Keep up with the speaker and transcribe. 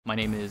My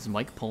name is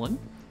Mike Pullen.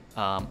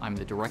 I'm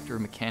the Director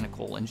of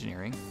Mechanical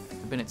Engineering.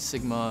 I've been at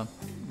Sigma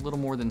a little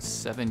more than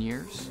 7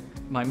 years.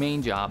 My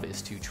main job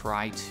is to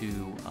try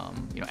to,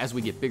 as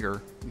we get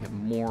bigger, we have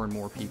more and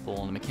more people,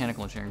 and the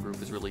mechanical engineering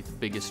group is really the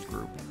biggest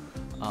group.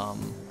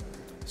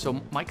 So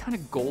my kind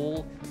of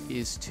goal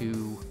is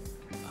to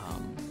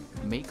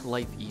make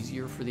life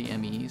easier for the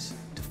MEs,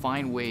 to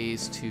find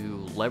ways to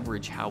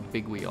leverage how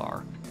big we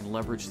are, and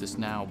leverage this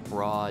now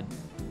broad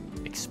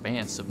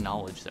expanse of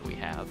knowledge that we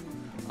have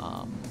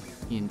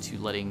into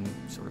letting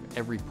sort of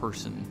every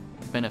person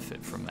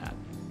benefit from that.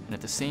 And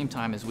at the same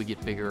time, as we get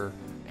bigger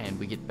and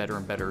we get better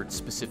and better at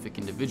specific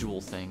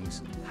individual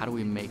things, how do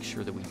we make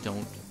sure that we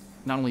don't,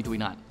 not only do we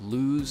not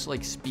lose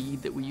like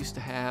speed that we used to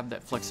have,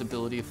 that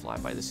flexibility of fly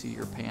by the seat of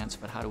your pants,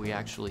 but how do we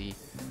actually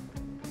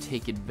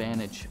take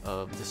advantage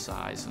of the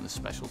size and the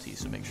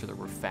specialties to make sure that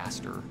we're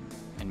faster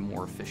and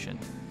more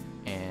efficient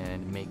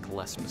and make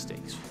less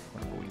mistakes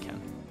whenever we can.